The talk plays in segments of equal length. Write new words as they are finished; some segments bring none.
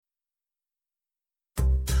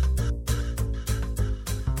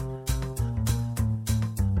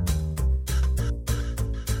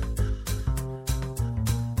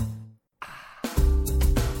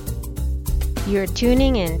You're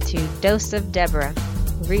tuning in to Dose of Deborah,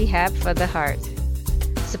 Rehab for the Heart,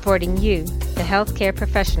 supporting you, the healthcare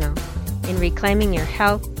professional, in reclaiming your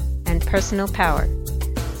health and personal power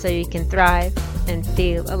so you can thrive and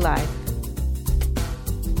feel alive.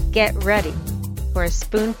 Get ready for a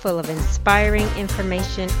spoonful of inspiring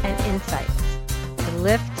information and insights to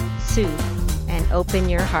lift, soothe, and open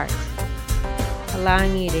your heart,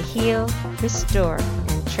 allowing you to heal, restore,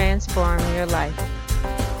 and transform your life.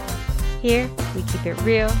 Here, we keep it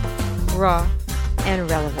real, raw, and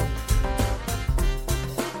relevant.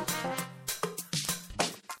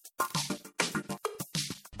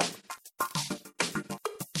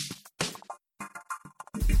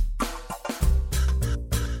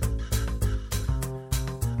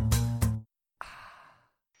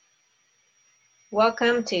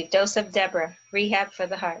 Welcome to Dose of Deborah, Rehab for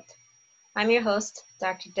the Heart. I'm your host,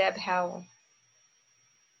 Dr. Deb Howell.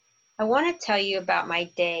 I want to tell you about my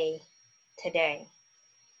day today,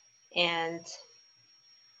 and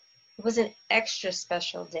it was an extra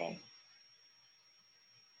special day.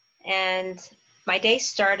 And my day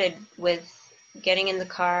started with getting in the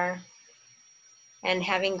car and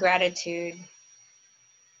having gratitude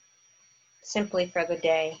simply for the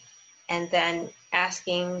day, and then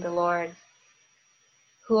asking the Lord,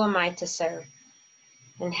 who am I to serve?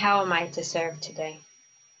 And how am I to serve today?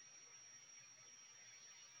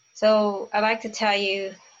 So I'd like to tell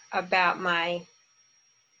you about my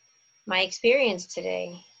experience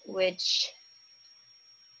today, which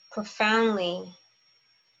profoundly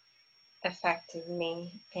affected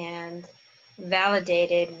me and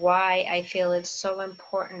validated why I feel it's so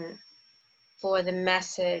important for the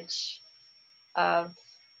message of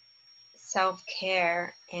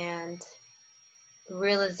self-care and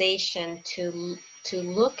realization to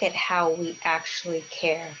look at how we actually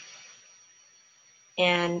care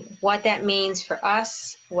and what that means for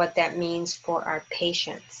us, what that means for our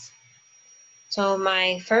patients. So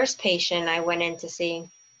my first patient I went in to see,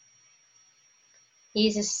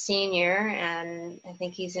 he's a senior and I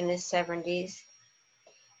think he's in his 70s.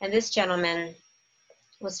 And this gentleman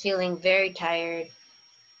was feeling very tired,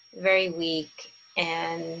 very weak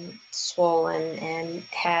and swollen, and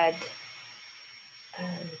had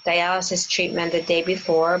dialysis treatment the day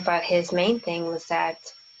before. But his main thing was that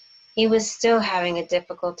he was still having a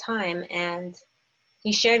difficult time, and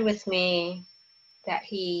he shared with me that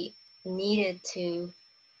he needed to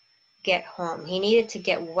get home. He needed to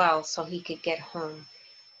get well so he could get home.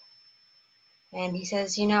 And he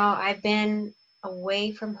says, I've been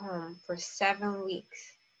away from home for 7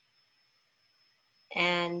 weeks.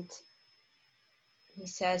 And he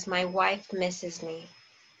says, my wife misses me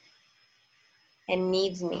and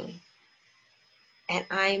needs me, and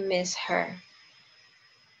I miss her.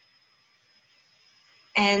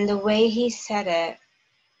 And the way he said it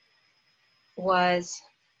was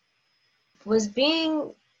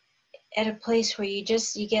being at a place where you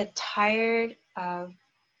get tired of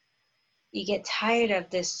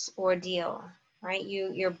this ordeal, right?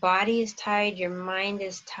 Your body is tired, your mind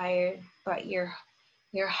is tired, but your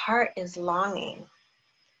heart is longing.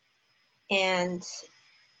 And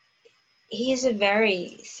he is a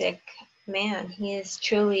very sick man. He's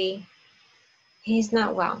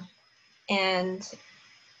not well. And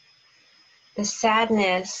the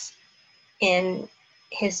sadness in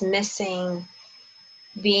his missing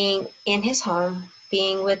being in his home,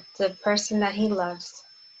 being with the person that he loves,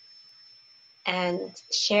 and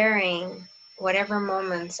sharing whatever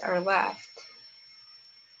moments are left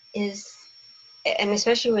is, and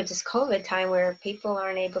especially with this COVID time where people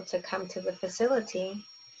aren't able to come to the facility,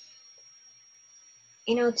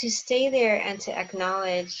 to stay there and to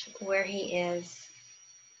acknowledge where he is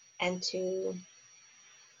and to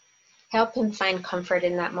help him find comfort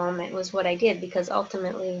in that moment was what I did, because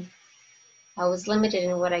ultimately I was limited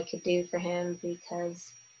in what I could do for him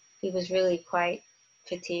because he was really quite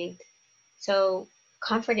fatigued. So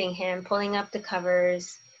comforting him, pulling up the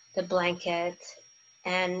covers, the blanket,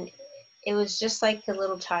 and it was just like a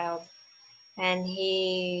little child. And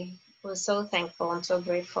he was so thankful and so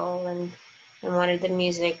grateful, and wanted the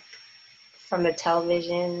music from the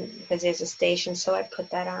television because there's a station, so I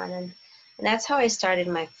put that on. And that's how I started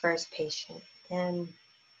my first patient. And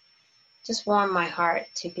just warmed my heart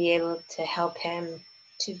to be able to help him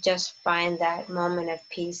to just find that moment of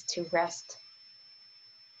peace, to rest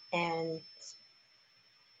and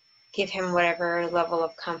give him whatever level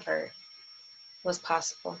of comfort was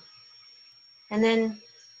possible. And then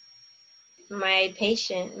my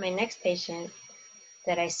next patient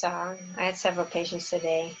that I saw, I had several patients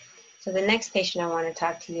today. So the next patient I want to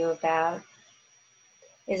talk to you about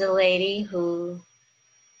is a lady who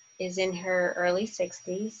is in her early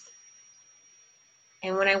 60s.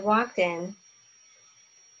 And when I walked in,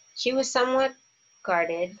 she was somewhat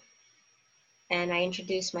guarded, and I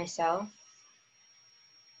introduced myself.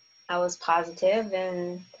 I was positive,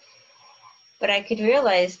 but I could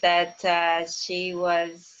realize that she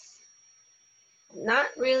was not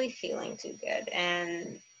really feeling too good,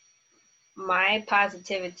 and my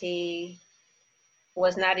positivity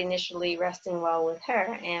was not initially resting well with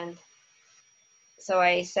her. And so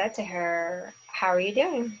I said to her, "How are you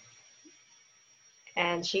doing?"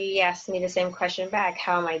 And she asked me the same question back,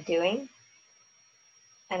 "How am I doing?"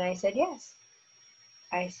 And I said, "Yes."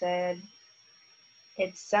 I said,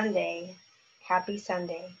 "It's Sunday. Happy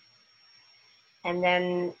Sunday." And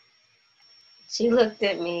then she looked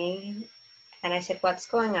at me and I said, "What's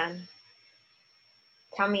going on?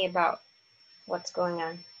 Tell me about what's going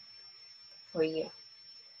on for you."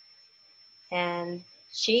 And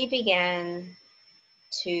she began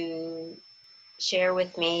to share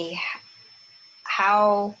with me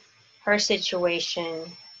how her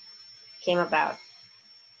situation came about,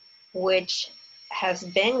 which has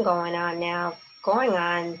been going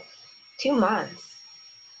on 2 months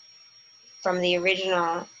from the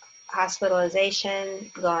original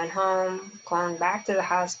hospitalization, going home, going back to the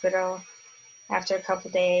hospital after a couple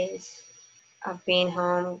of days of being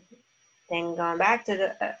home, then going back to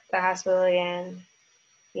the hospital again,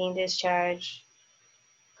 being discharged,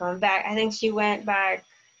 going back. I think she went back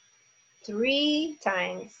 3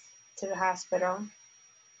 times to the hospital,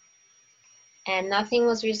 and nothing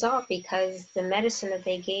was resolved because the medicine that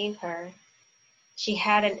they gave her, she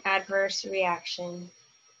had an adverse reaction,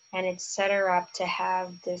 and it set her up to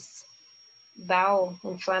have this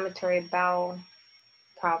inflammatory bowel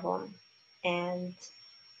problem. And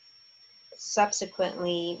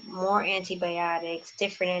subsequently,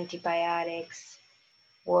 different antibiotics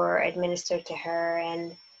were administered to her.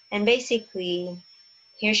 And basically,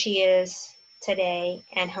 here she is today,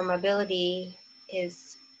 and her mobility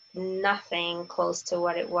is nothing close to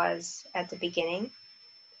what it was at the beginning.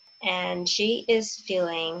 And she is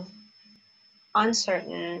feeling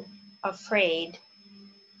uncertain, afraid,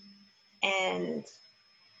 and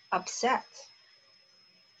upset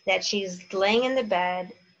that she's laying in the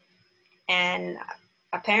bed. And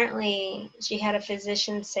apparently she had a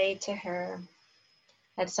physician say to her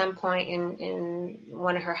at some point in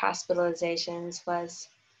one of her hospitalizations was,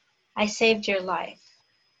 "I saved your life."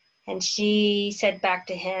 And she said back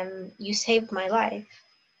to him, "You saved my life.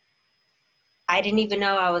 I didn't even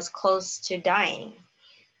know I was close to dying."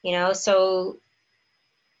 So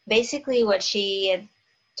basically what she had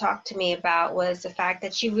talked to me about was the fact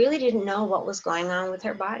that she really didn't know what was going on with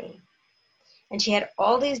her body. And she had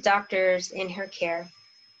all these doctors in her care.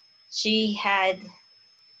 She had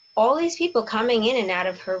all these people coming in and out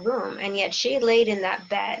of her room, and yet she laid in that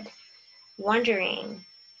bed wondering,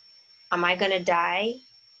 am I going to die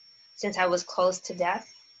since I was close to death?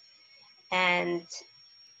 And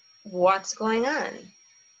what's going on,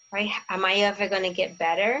 right? Am I ever going to get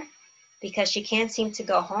better? Because she can't seem to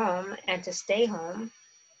go home and to stay home.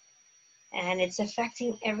 And it's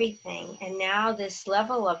affecting everything. And now this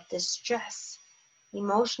level of distress,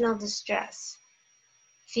 emotional distress,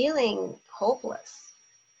 feeling hopeless,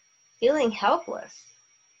 feeling helpless,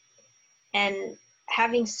 and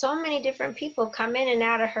having so many different people come in and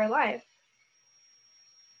out of her life.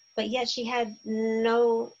 But yet she had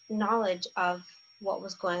no knowledge of what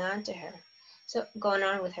was going on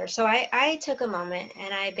with her. So I took a moment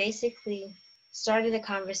and I basically started a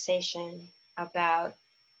conversation about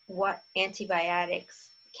what antibiotics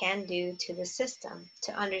can do to the system,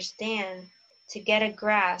 to understand, to get a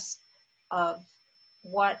grasp of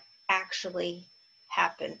what actually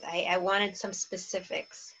happened. I wanted some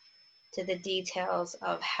specifics to the details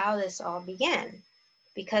of how this all began,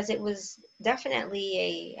 because it was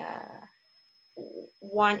definitely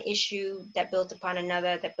one issue that built upon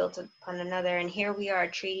another, and here we are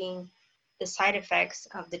treating the side effects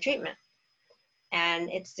of the treatment. And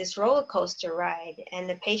it's this roller coaster ride, and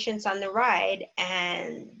the patient's on the ride,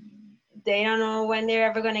 and they don't know when they're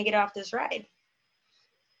ever going to get off this ride.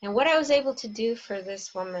 And what I was able to do for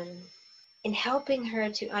this woman in helping her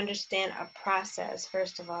to understand a process,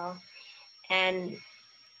 first of all, and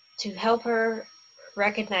to help her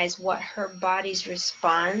recognize what her body's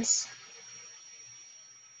response,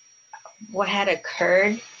 what had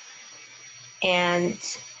occurred, and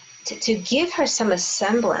to give her some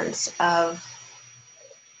semblance of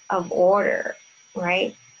order,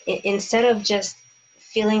 right? Instead of just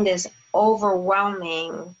feeling this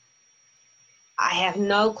overwhelming, I have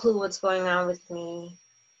no clue what's going on with me,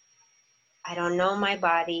 I don't know my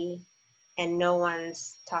body, and no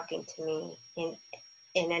one's talking to me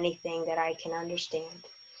in anything that I can understand.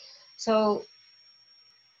 So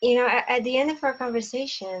at the end of our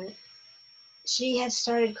conversation, she had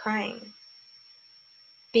started crying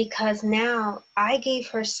because now I gave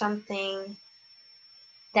her something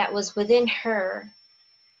that was within her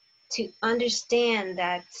to understand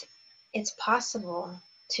that it's possible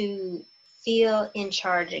to feel in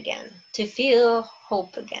charge again, to feel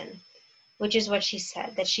hope again, which is what she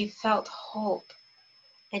said, that she felt hope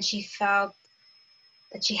and she felt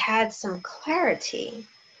that she had some clarity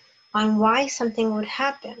on why something would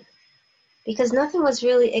happen, because nothing was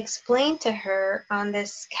really explained to her on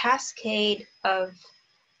this cascade of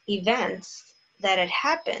events that had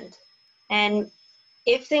happened. And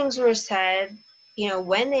if things were said,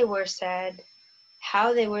 when they were said,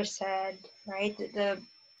 how they were said, right?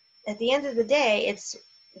 At the end of the day, it's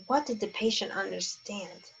what did the patient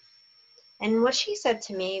understand? And what she said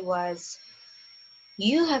to me was,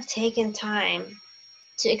 you have taken time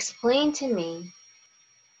to explain to me,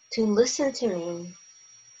 to listen to me,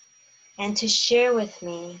 and to share with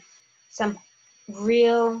me some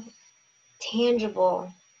real,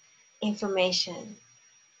 tangible information.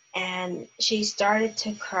 And she started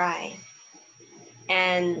to cry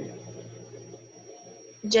and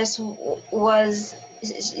just was,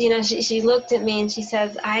 she looked at me and she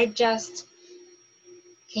says, I just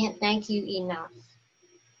can't thank you enough.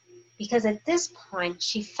 Because at this point,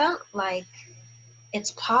 she felt like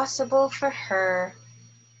it's possible for her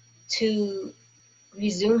to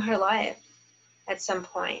resume her life at some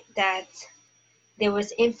point, that there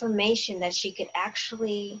was information that she could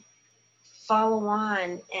actually follow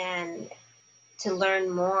on and to learn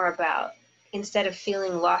more about instead of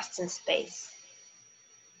feeling lost in space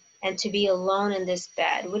and to be alone in this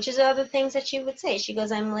bed, which is other things that she would say. She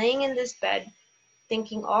goes, I'm laying in this bed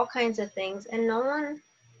thinking all kinds of things and no one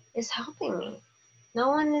is helping me. No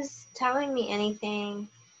one is telling me anything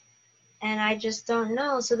and I just don't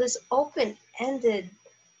know. So this open-ended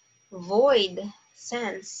void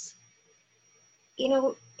sense,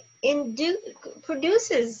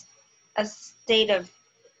 produces a state of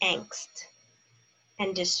angst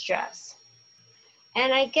and distress.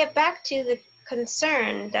 And I get back to the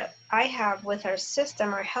concern that I have with our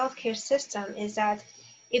system, our healthcare system, is that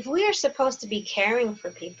if we are supposed to be caring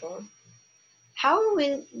for people, how are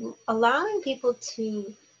we allowing people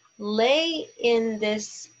to lay in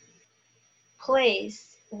this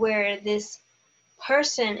place where this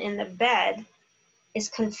person in the bed is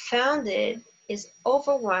confounded, is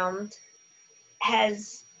overwhelmed,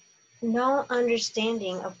 has no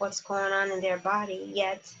understanding of what's going on in their body,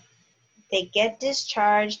 yet they get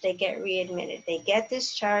discharged, they get readmitted. They get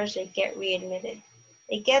discharged, they get readmitted.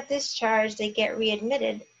 They get discharged, they get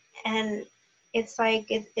readmitted. And it's like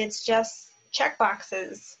it's just check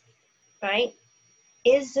boxes, right?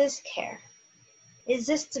 Is this care? Is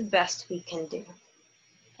this the best we can do?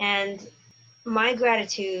 And my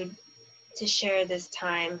gratitude to share this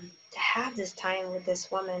time, to have this time with this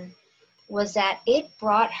woman, was that it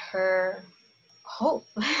brought her hope.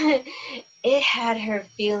 It had her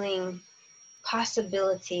feeling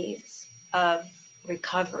possibilities of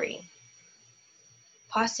recovery,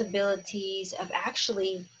 possibilities of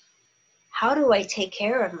actually, how do I take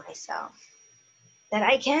care of myself? That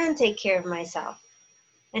I can take care of myself.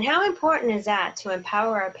 And how important is that to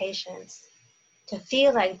empower our patients to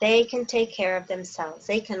feel like they can take care of themselves?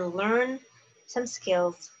 They can learn some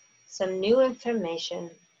skills, some new information,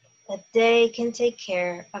 that they can take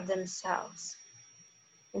care of themselves.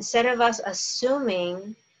 Instead of us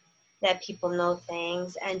assuming that people know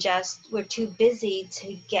things and just we're too busy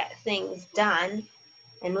to get things done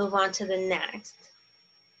and move on to the next,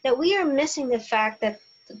 that we are missing the fact that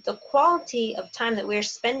the quality of time that we're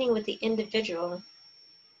spending with the individual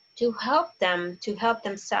to help them, to help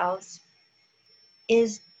themselves,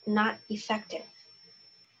 is not effective.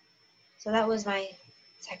 So that was my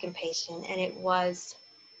second patient, and I was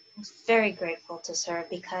very grateful to serve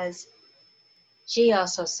because she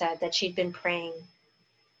also said that she'd been praying,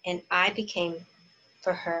 and I became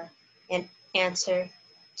for her an answer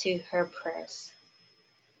to her prayers.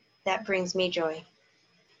 That brings me joy.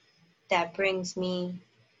 That brings me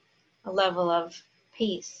a level of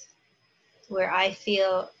peace where I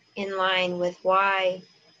feel in line with why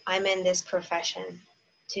I'm in this profession,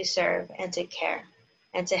 to serve and to care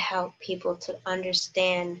and to help people to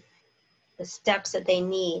understand the steps that they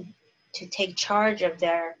need to take charge of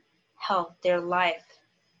their health, their life,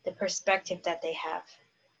 the perspective that they have.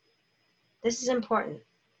 This is important,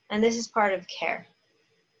 and this is part of care.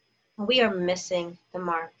 We are missing the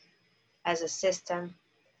mark as a system,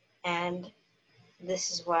 and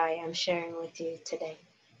this is why I'm sharing with you today.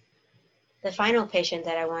 The final patient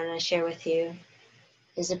that I want to share with you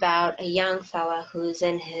is about a young fella who's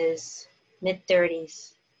in his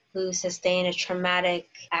mid-30s. who sustained a traumatic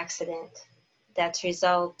accident that's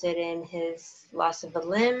resulted in his loss of a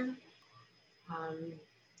limb.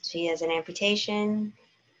 So he has an amputation.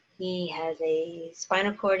 He has a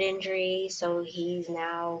spinal cord injury, so he's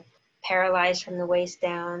now paralyzed from the waist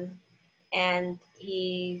down. And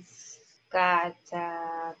he's got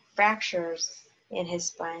fractures in his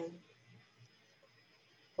spine.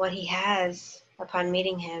 What he has upon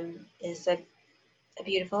meeting him is a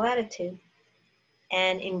beautiful attitude.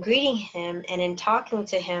 And in greeting him and in talking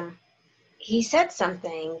to him, he said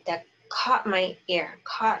something that caught my ear,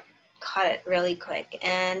 caught it really quick.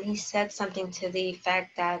 And he said something to the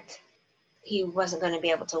effect that he wasn't going to be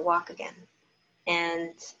able to walk again.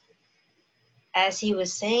 And as he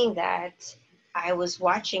was saying that, I was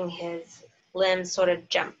watching his limbs sort of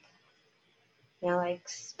jump, like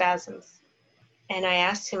spasms. And I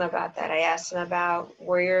asked him about that. I asked him about,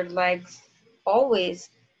 were your legs always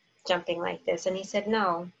jumping like this? And he said,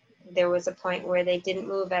 no, there was a point where they didn't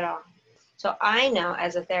move at all. So I know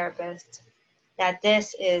as a therapist that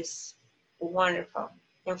this is wonderful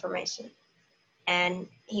information. And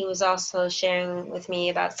he was also sharing with me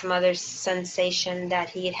about some other sensation that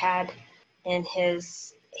he had in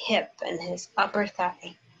his hip and his upper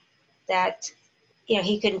thigh that,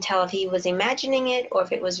 he couldn't tell if he was imagining it or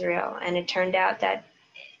if it was real. And it turned out that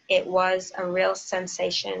it was a real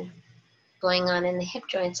sensation going on in the hip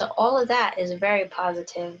joint. So all of that is very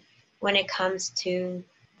positive when it comes to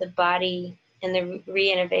the body and the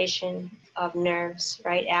reinnervation of nerves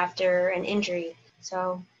right after an injury.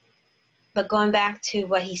 So, but going back to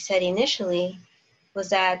what he said initially was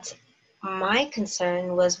that my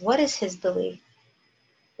concern was, what is his belief?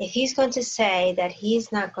 If he's going to say that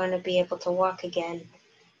he's not going to be able to walk again,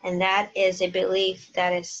 and that is a belief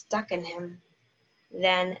that is stuck in him,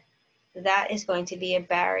 then that is going to be a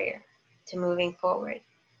barrier to moving forward.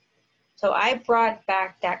 So I brought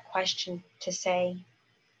back that question to say,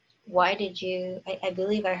 why did you, I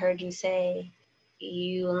believe I heard you say,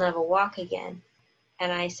 you will never walk again.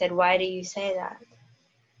 And I said, why do you say that?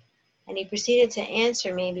 And he proceeded to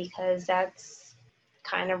answer me, because that's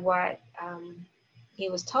kind of what he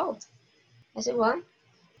was told. I said, well,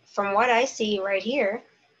 from what I see right here,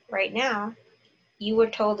 right now, you were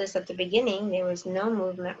told this at the beginning. There was no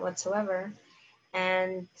movement whatsoever.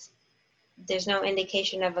 And there's no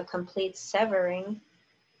indication of a complete severing.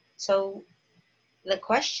 So the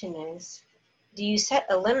question is, do you set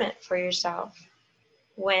a limit for yourself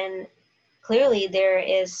when clearly there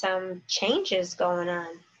is some changes going on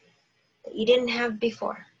that you didn't have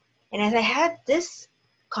before? And as I had this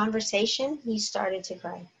conversation, he started to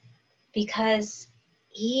cry, because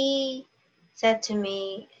he said to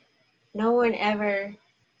me, no one ever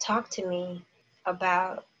talked to me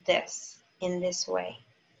about this in this way.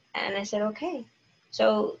 And I said, okay.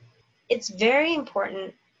 So it's very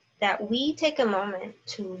important that we take a moment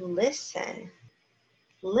to listen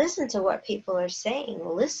to what people are saying,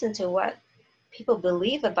 listen to what people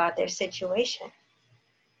believe about their situation,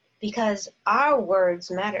 because our words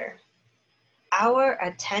matter. Our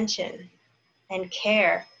attention and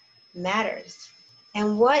care matters.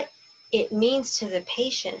 And what it means to the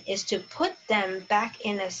patient is to put them back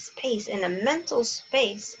in a space, in a mental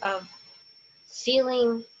space of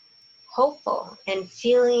feeling hopeful and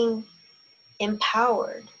feeling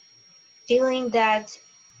empowered, feeling that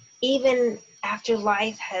even after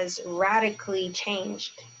life has radically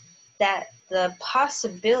changed, that the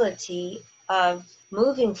possibility of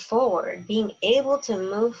moving forward, being able to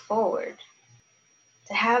move forward,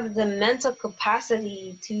 to have the mental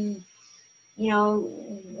capacity to,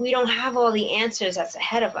 we don't have all the answers that's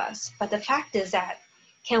ahead of us, but the fact is that,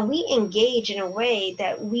 can we engage in a way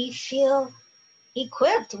that we feel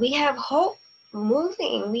equipped? We have hope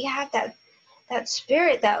moving. We have that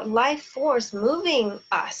spirit, that life force moving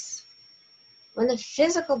us when the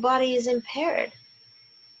physical body is impaired.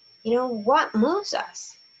 What moves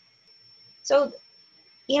us? So,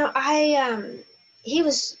 he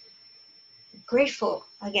was grateful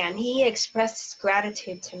again. He expressed his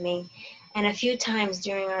gratitude to me, and a few times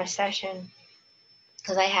during our session,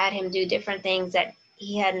 because I had him do different things that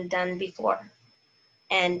he hadn't done before.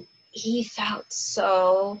 And he felt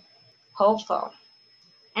so hopeful.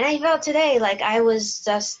 And I felt today like I was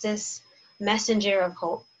just this messenger of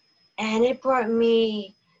hope. And it brought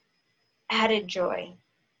me added joy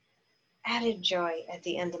at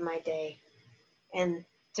the end of my day and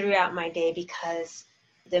throughout my day, because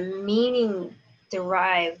the meaning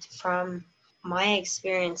derived from my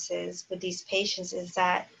experiences with these patients is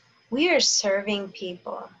that we are serving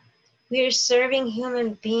people. We are serving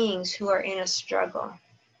human beings who are in a struggle,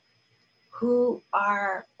 who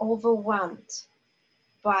are overwhelmed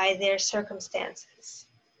by their circumstances.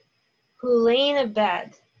 who lay in a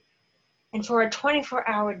bed and for a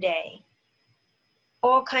 24-hour day,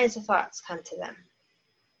 all kinds of thoughts come to them.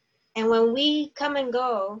 And when we come and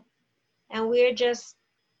go and we're just,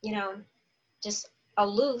 just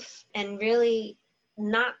aloof and really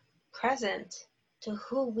not present to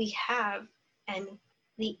who we have and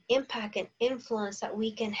the impact and influence that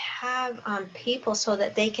we can have on people so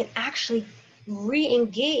that they can actually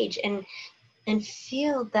re-engage and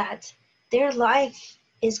feel that their life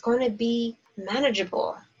is going to be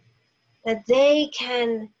manageable, that they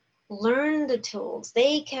can learn the tools,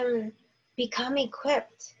 they can become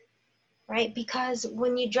equipped, right? Because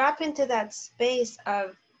when you drop into that space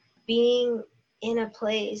of being in a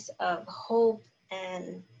place of hope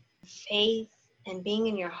and faith and being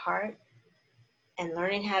in your heart and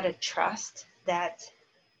learning how to trust that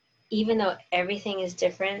even though everything is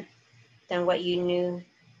different than what you knew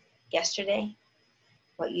yesterday,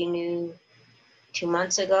 what you knew 2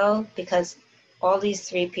 months ago, because all these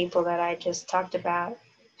 3 people that I just talked about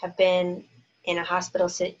have been in a hospital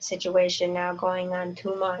situation now going on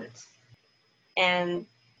 2 months. And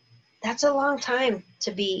that's a long time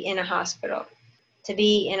to be in a hospital, to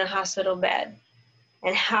be in a hospital bed.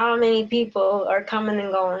 And how many people are coming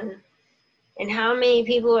and going? And how many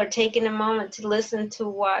people are taking a moment to listen to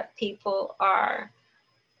what people are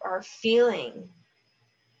feeling,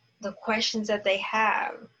 the questions that they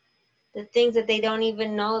have, the things that they don't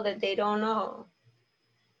even know that they don't know,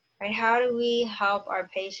 right? How do we help our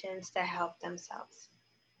patients to help themselves?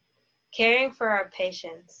 Caring for our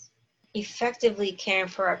patients, effectively caring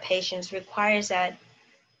for our patients requires that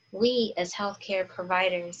we as healthcare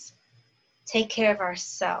providers take care of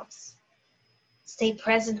ourselves, stay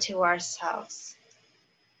present to ourselves,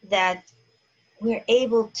 that we're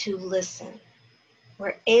able to listen,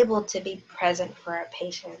 we're able to be present for our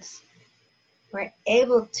patients, we're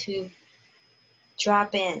able to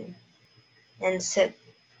drop in and sit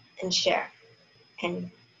and share and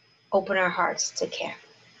open our hearts to care.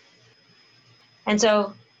 And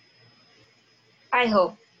so I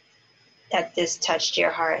hope that this touched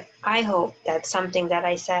your heart. I hope that something that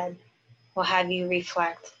I said will have you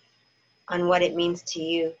reflect on what it means to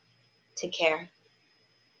you to care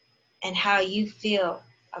and how you feel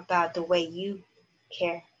about the way you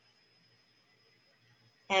care.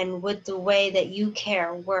 And would the way that you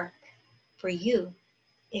care work for you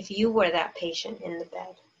if you were that patient in the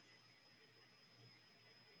bed?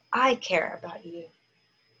 I care about you.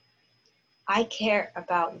 I care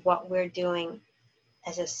about what we're doing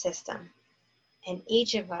as a system. And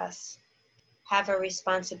each of us have a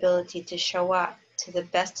responsibility to show up to the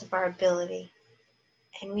best of our ability.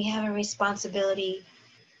 And we have a responsibility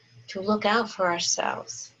to look out for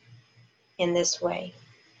ourselves in this way,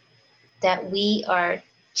 that we are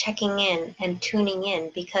checking in and tuning in,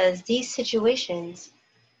 because these situations,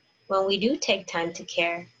 when we do take time to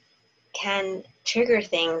care, can trigger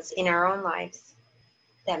things in our own lives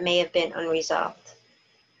that may have been unresolved,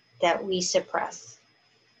 that we suppress.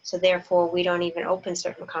 So therefore, we don't even open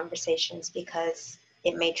certain conversations because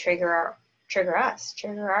it may trigger our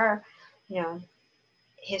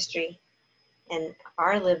history and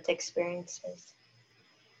our lived experiences.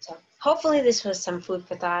 So hopefully this was some food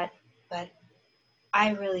for thought, but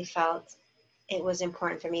I really felt it was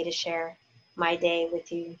important for me to share my day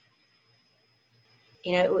with you.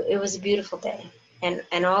 It was a beautiful day,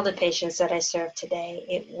 and all the patients that I served today,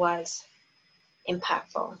 it was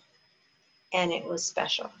impactful and it was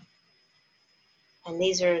special. And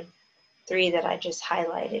these are 3 that I just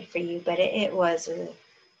highlighted for you, but it was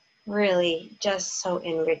really just so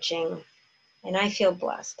enriching. And I feel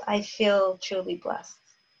blessed. I feel truly blessed.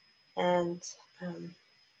 And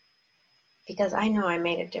because I know I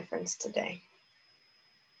made a difference today.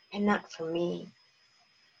 And not for me,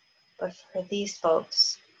 but for these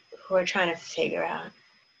folks who are trying to figure out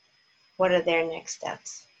what are their next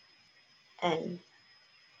steps and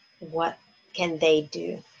what can they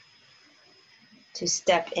do to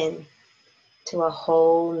step in to a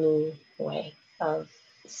whole new way of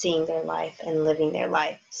seeing their life and living their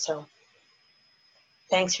life. So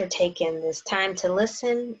thanks for taking this time to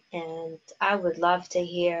listen, and I would love to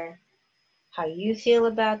hear how you feel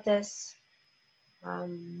about this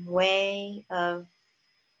way of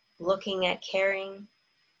looking at caring,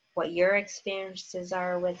 what your experiences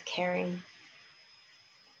are with caring,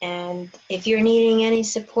 and if you're needing any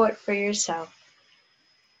support for yourself.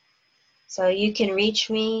 So you can reach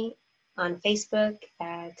me on Facebook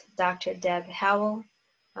at Dr. Deb Howell.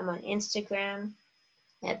 I'm on Instagram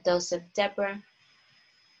at Dose of Deborah.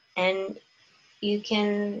 And you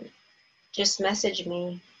can just message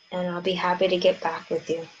me and I'll be happy to get back with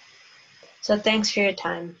you. So thanks for your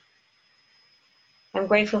time. I'm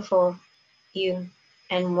grateful for you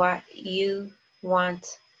and what you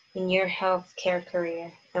want in your healthcare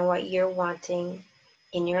career and what you're wanting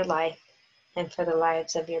in your life and for the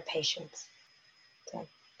lives of your patients. So,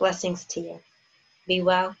 blessings to you. Be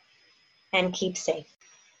well and keep safe.